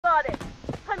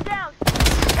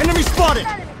Enemy spotted!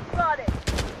 Enemy spotted!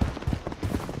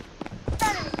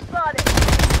 Enemy spotted!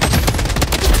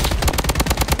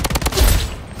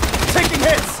 Taking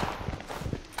hits!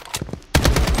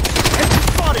 Enemy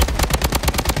spotted!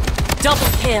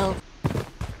 Double kill.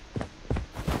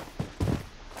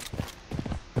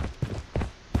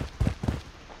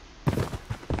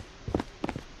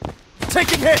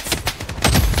 Taking hits!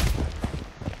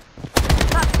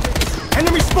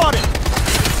 Enemy spotted!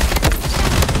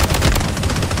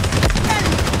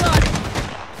 Enemy spotted!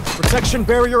 Protection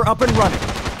barrier up and running.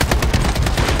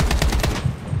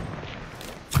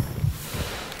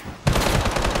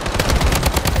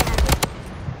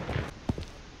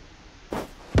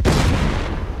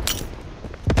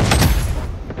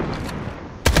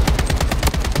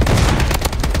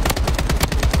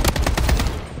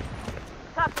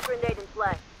 Toxic grenade in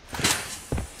play.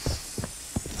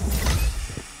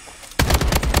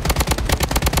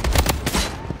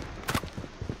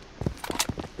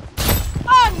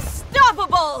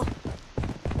 Unstoppable!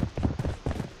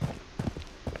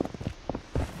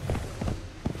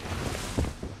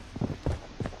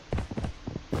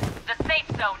 The safe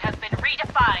zone has been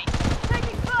redefined.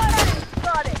 Taking fire! Enemy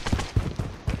spotted!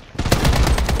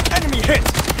 Enemy hit!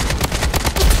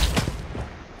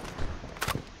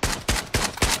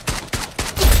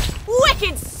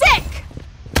 Wicked sick!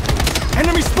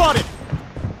 Enemy spotted!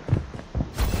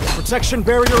 Protection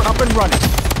barrier up and running.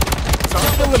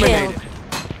 Target Double eliminated.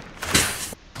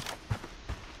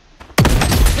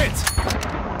 Hit!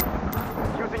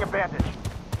 Using a bandage.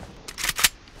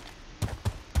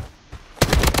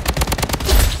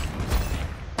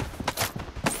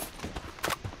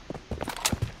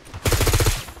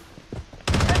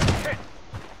 Hit!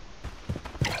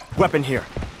 Weapon here.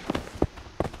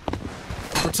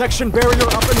 Protection barrier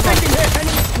up and running.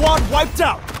 Enemy squad wiped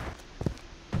out.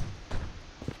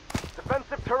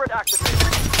 Defensive turret activated.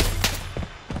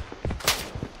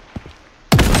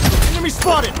 Enemy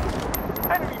spotted.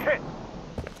 Enemy hit.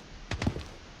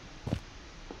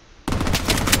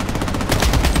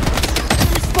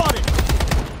 Enemy spotted.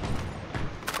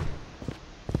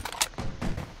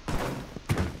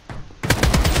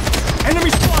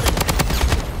 Enemy spotted.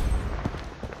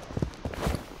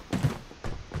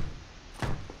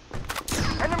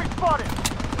 Enemy spotted.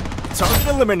 Target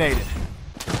eliminated.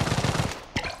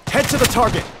 Head to the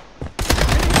target.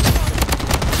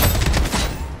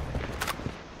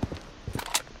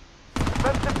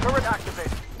 Defensive turret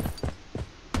activated.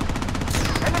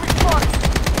 Enemy spotted.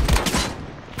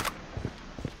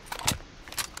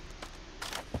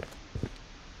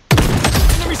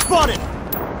 Enemy spotted.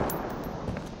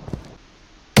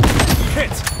 Enemy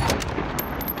hit.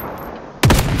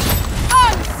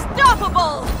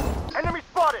 Unstoppable! Enemy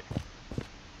spotted.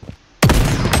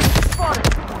 Spotted.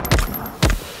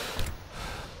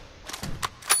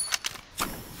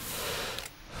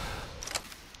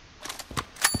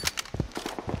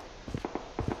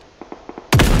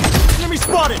 Enemy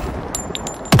spotted!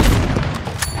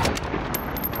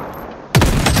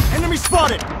 Enemy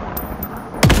spotted!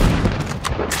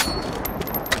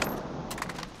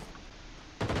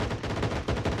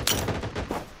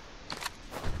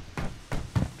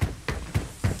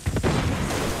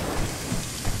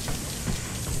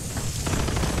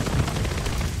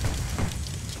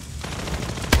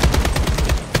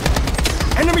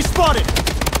 Enemy spotted!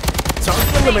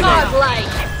 Target eliminated. Godlike!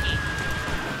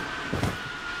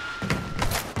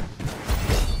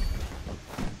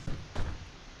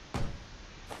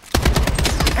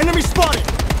 Enemy spotted!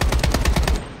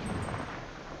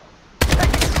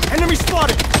 Enemy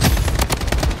spotted!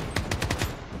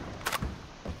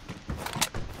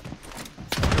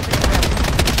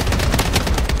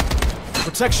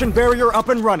 Protection barrier up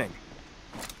and running.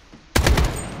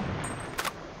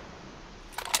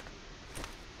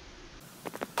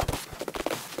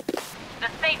 The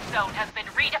safe zone has been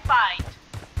redefined.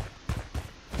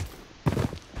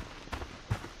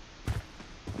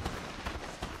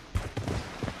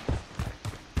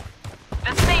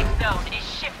 The safe zone is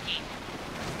shifting.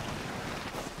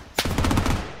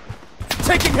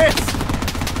 Taking hits!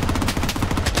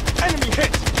 Enemy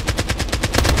hit!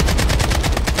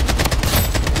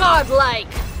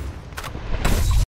 Godlike!